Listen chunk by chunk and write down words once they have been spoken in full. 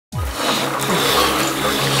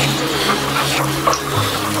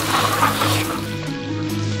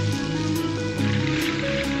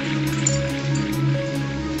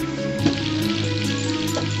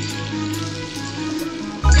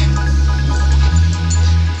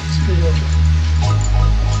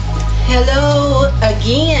Hello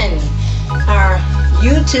again, our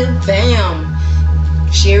YouTube fam,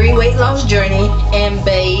 Sherry Weight Loss Journey, and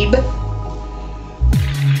Babe.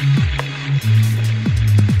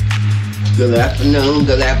 Good afternoon,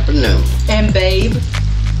 good afternoon. And Babe,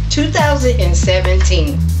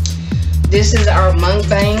 2017. This is our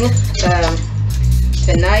mukbang.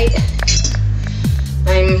 Tonight,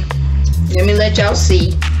 let me let y'all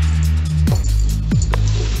see.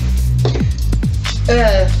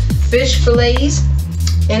 Fish fillets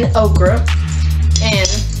and okra, and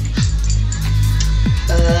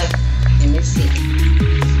let me see.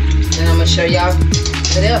 And I'm gonna show y'all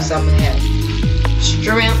what else I'm gonna have.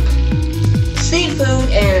 Shrimp, seafood,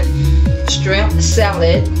 and shrimp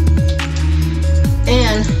salad.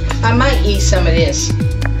 And I might eat some of this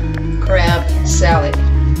crab salad.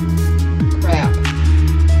 Crab.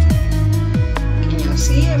 Can y'all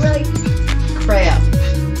see it right? Crab.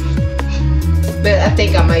 But I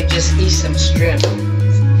think I might just eat some shrimp.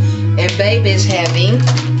 And Babe is having,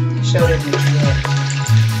 show them what you have.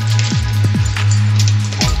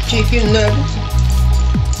 Chicken nuggets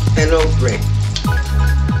and okra.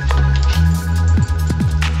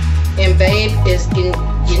 And Babe is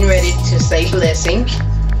getting ready to say blessing.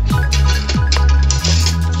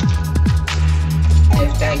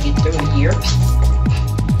 After I get through here.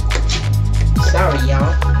 Sorry,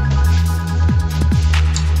 y'all.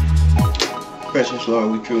 Precious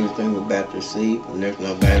Lord, we truly thank you about to receive, and there's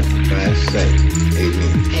no bad to say.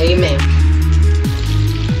 Amen. Amen.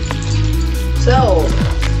 So,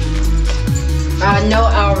 I know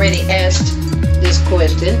I already asked this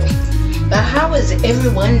question, but how is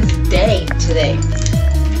everyone's day today?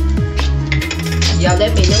 Y'all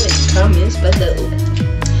let me know in the comments below.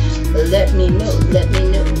 Let me know, let me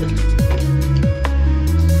know.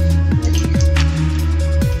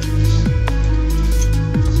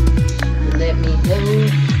 Let me know,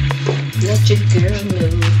 let your girl know.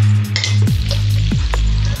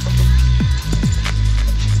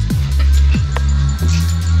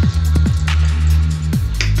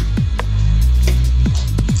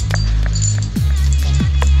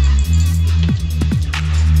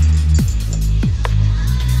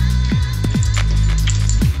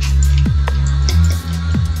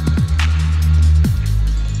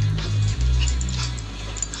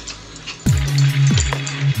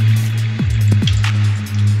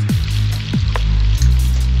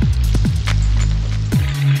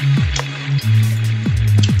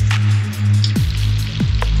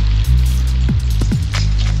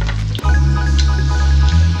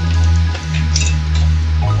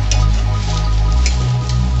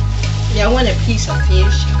 Y'all want a piece of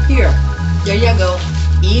fish? Here. There you go.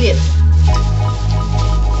 Eat it.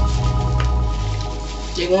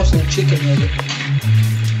 They want some chicken nugget.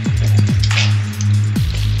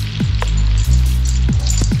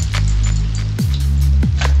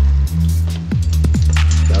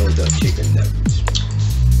 That was our chicken nuggets.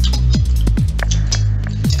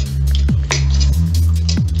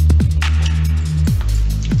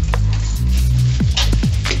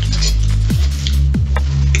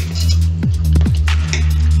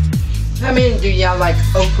 How many do y'all like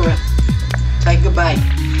okra? Take a bite.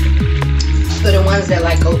 For the ones that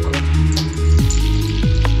like okra.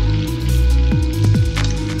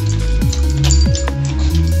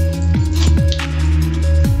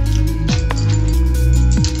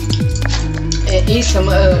 And eat some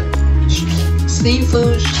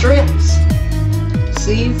seafood shrimps.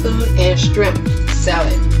 Seafood and shrimp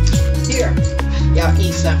salad. Here, y'all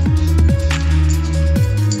eat some.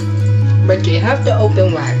 But you have to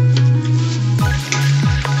open wide.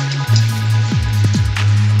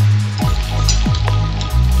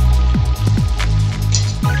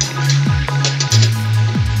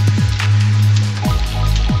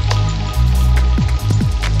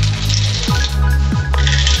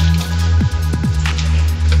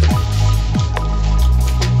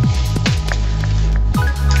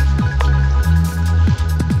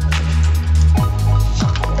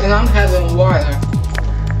 And I'm having water.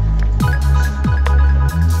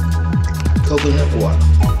 Coconut water.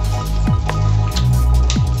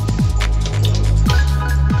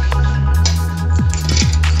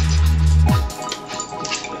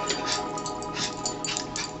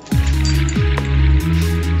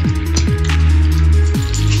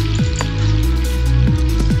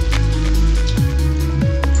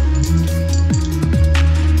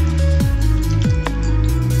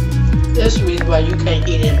 That's the reason why you can't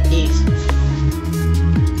eat it in peace.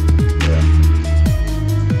 Yeah.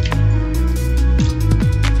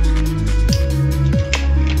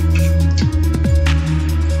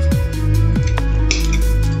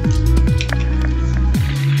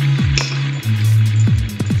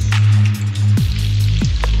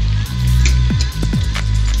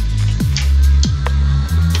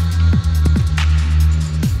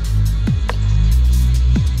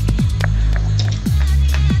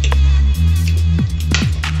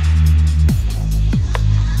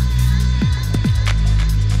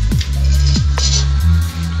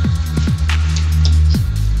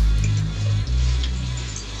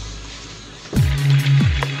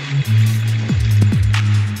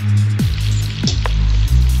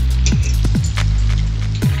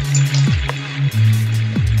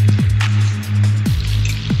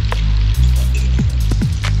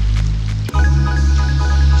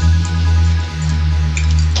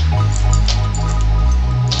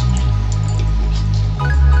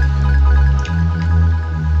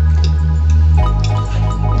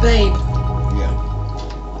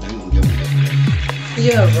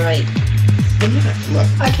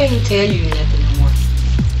 can't tell you nothing no more.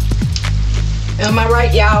 Am I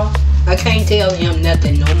right, y'all? I can't tell him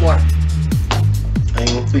nothing no more. I ain't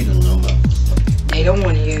gonna feed them no more. They don't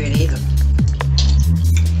want to hear it either.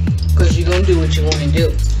 Because you're going to do what you want to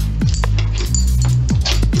do.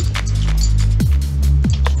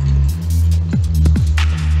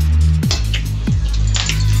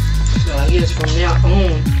 So I guess from now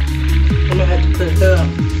on, I'm going to have to put her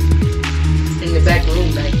in the back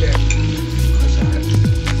room back there.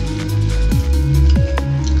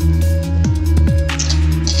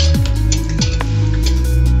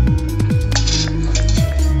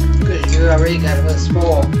 Because you already got her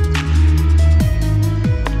spoiled.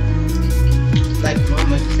 Like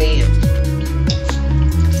Mama said.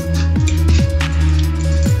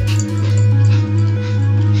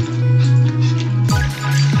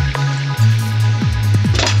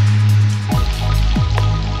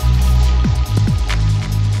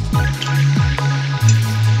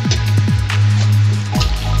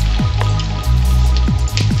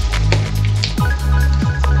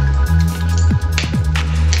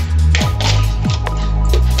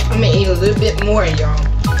 I'm gonna eat a little bit more, y'all.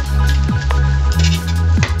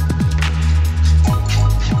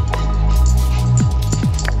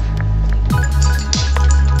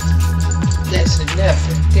 That's enough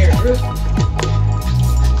right there.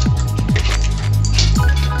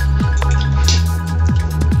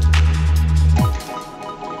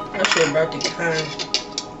 I'm sure about the kind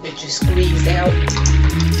that you squeeze out. You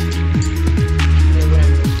know what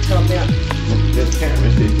I'm talking about? That camera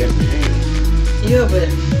said got my hand. Yeah, but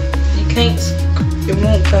you can't, it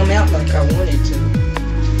won't come out like I want it to.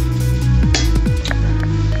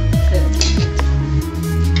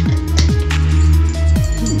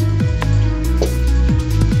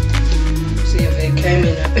 See if it came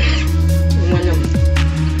in one of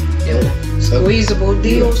them squeezable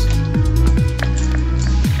deals.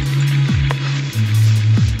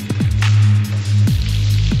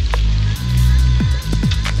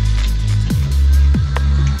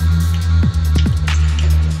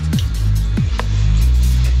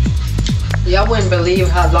 Y'all wouldn't believe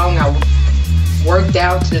how long I worked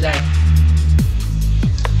out today.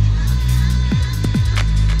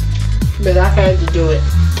 But I had to do it.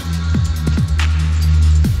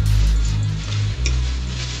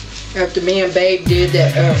 After me and Babe did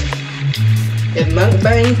that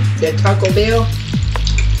mukbang, that Taco Bell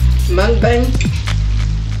mukbang.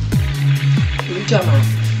 What you talking about?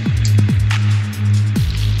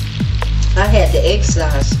 I had to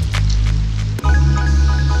exercise.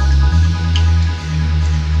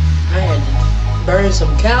 I had to burn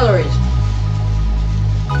some calories.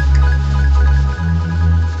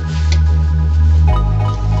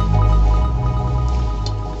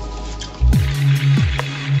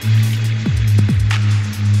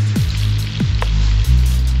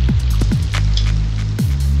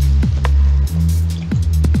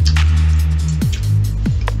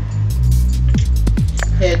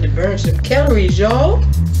 Had to burn some calories, y'all.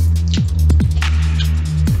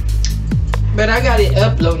 But I got it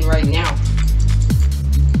uploading right now.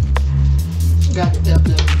 Got it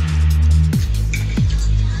uploading.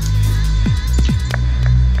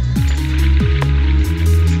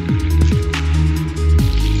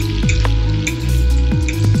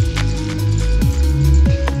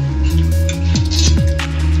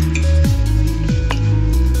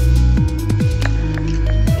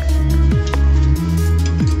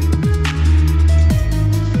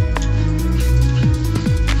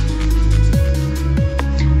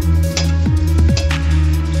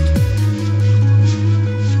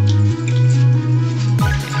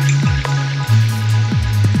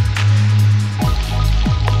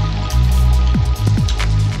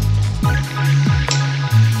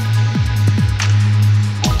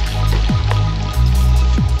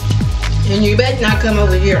 And you better not come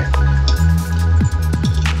over here.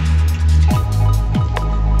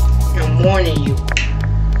 I'm warning you.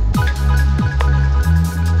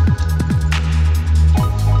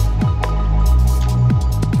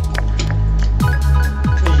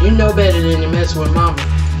 Cause you know better than to mess with Mama.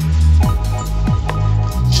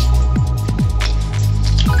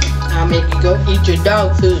 I'll make you go eat your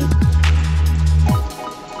dog food.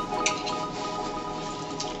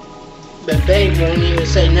 But Babe won't even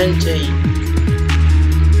say nothing to you.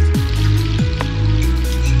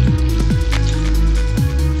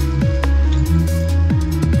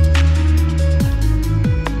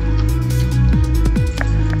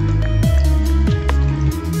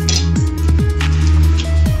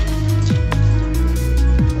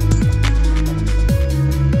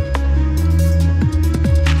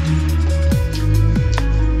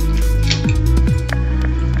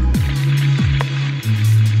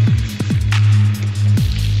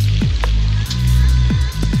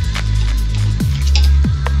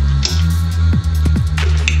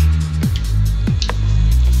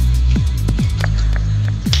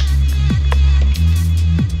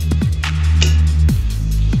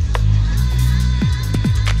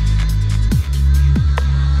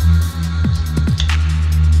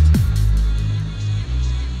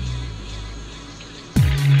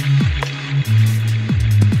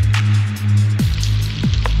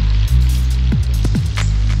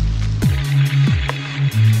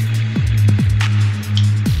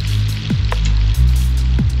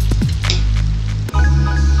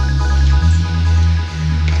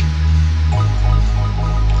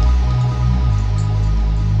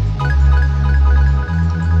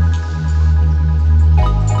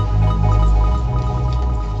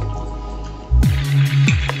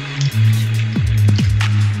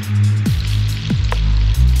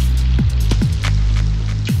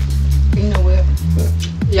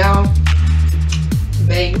 Y'all,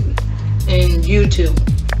 babe, and YouTube.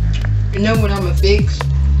 You know what I'm gonna fix?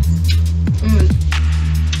 I'm gonna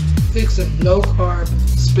fix some low carb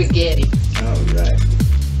spaghetti. Alright.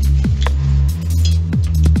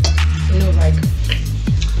 You know, like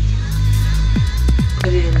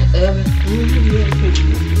put it in the oven.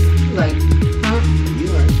 Like, huh? You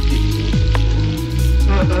aren't fixing.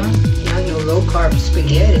 Not no low carb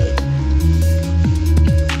spaghetti.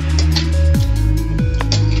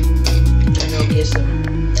 I know, get some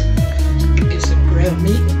ground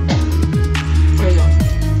meat. I know.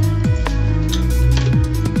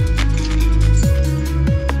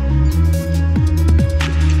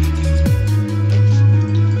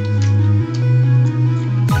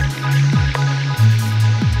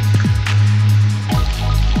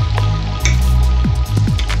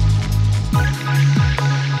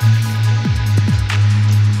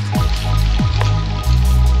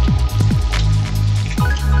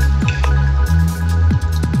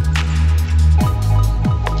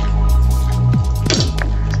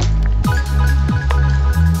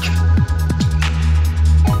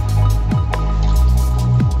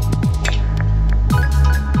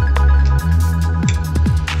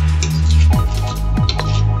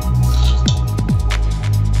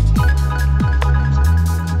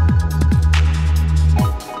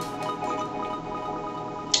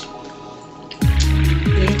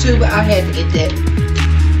 YouTube, I had to get that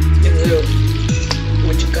little,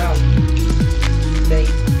 what you call it, babe.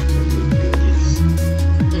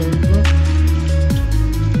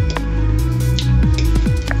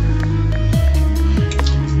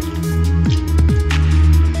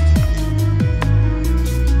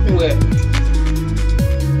 What?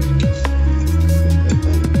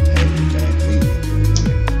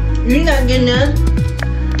 You're not getting none.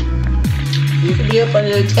 You could be up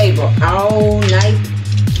under the table all night.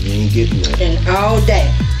 You ain't getting nothing. And all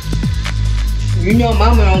day. You know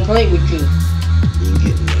mama don't play with you. You ain't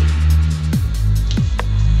getting nothing.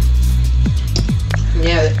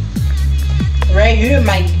 Yeah. Right here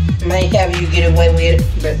might have you get away with it,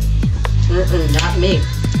 but not me.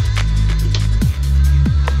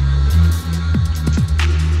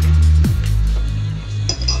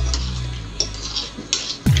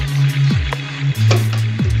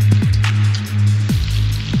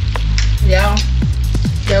 Yeah.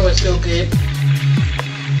 That was so good.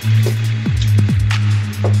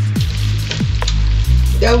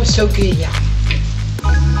 That was so good, y'all.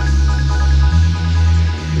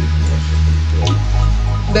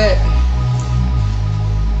 But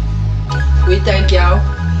we thank y'all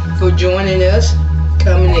for joining us,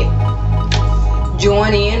 coming in.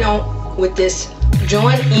 Join in with us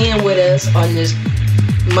on this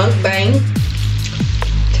mukbang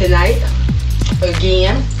tonight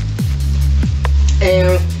again.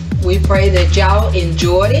 And we pray that y'all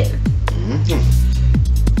enjoyed it.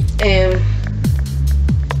 And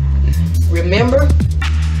remember,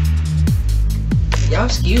 y'all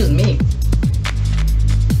excuse me.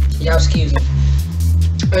 Y'all excuse me.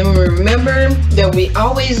 And remember that we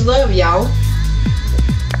always love y'all.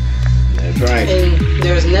 That's right. And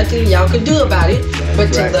there's nothing y'all can do about it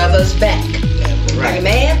but to love us back. That's right.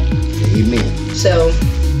 Amen? Amen. So,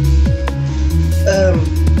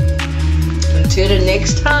 until the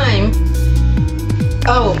next time.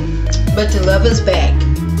 Oh, but to love us back.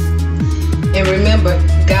 And remember,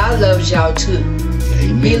 God loves y'all too.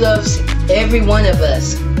 Amen. He loves every one of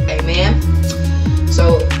us. Amen.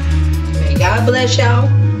 So, may God bless y'all.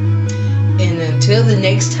 And until the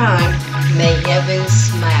next time, may heaven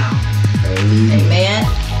smile. Amen.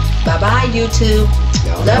 Bye-bye, YouTube.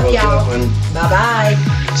 Love y'all. Bye-bye.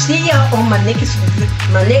 See y'all on my next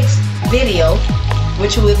video,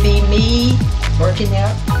 which will be me working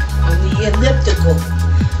out on the elliptical.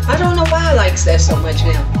 I don't know why I like that so much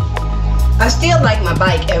now. I still like my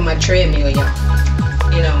bike and my treadmill, y'all.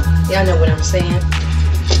 You know, y'all know what I'm saying.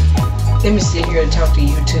 Let me sit here and talk to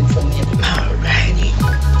YouTube for a minute. Alrighty.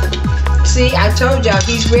 See, I told y'all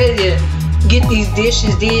he's ready to get these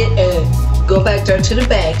dishes did and go back there to the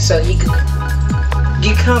back so he could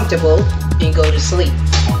get comfortable and go to sleep.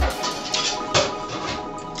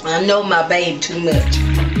 I know my babe too much.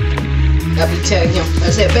 I be telling him, I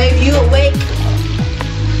said, babe, you awake?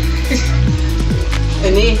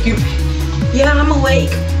 And then yeah, I'm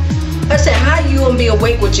awake. I said, how you gonna be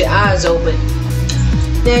awake with your eyes open?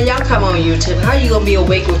 Then y'all come on YouTube. How you gonna be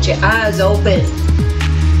awake with your eyes open?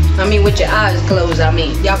 I mean, with your eyes closed, I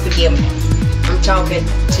mean. Y'all forgive me. I'm talking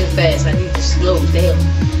too fast. I need to slow down.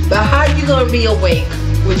 But how you gonna be awake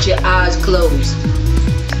with your eyes closed?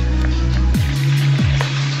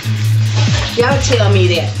 Y'all tell me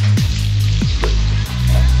that.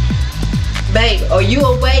 Babe, are you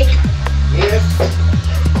awake? Yes.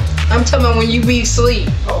 I'm talking about when you be asleep.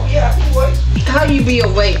 Oh yeah, I can wait. How you be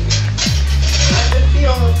awake? I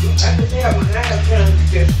can tell when I have time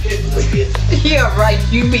to just sit a little bit. Yeah, right.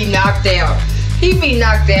 You be knocked out. He be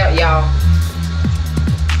knocked out, y'all.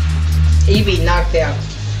 He be knocked out.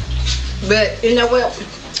 But you know what?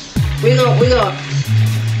 We gonna.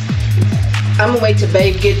 I'm gonna wait till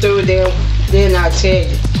babe get through there. Then I'll tell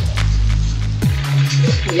you.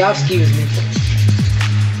 Y'all excuse me.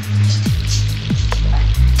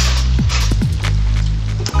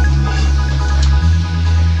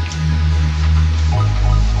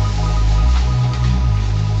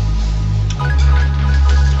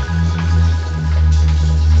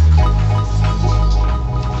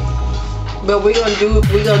 But we're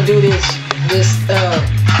gonna do this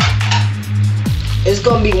it's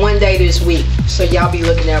gonna be one day this week, so y'all be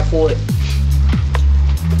looking out for it.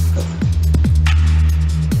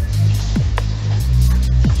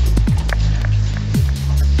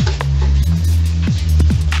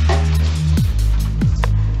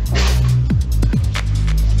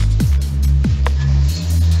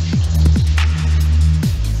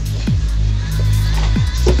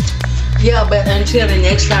 Yeah, but until the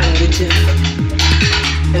next time, YouTube.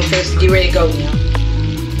 I'm first get ready to go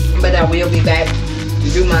now. But I will be back to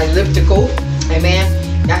do my elliptical. Amen.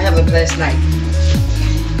 Y'all have a blessed night.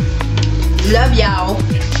 Love y'all.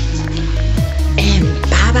 And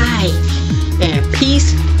bye-bye. And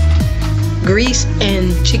peace, grease,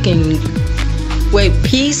 and chicken. Wait,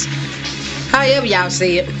 peace? However y'all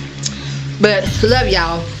say it. But love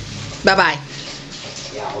y'all. Bye-bye.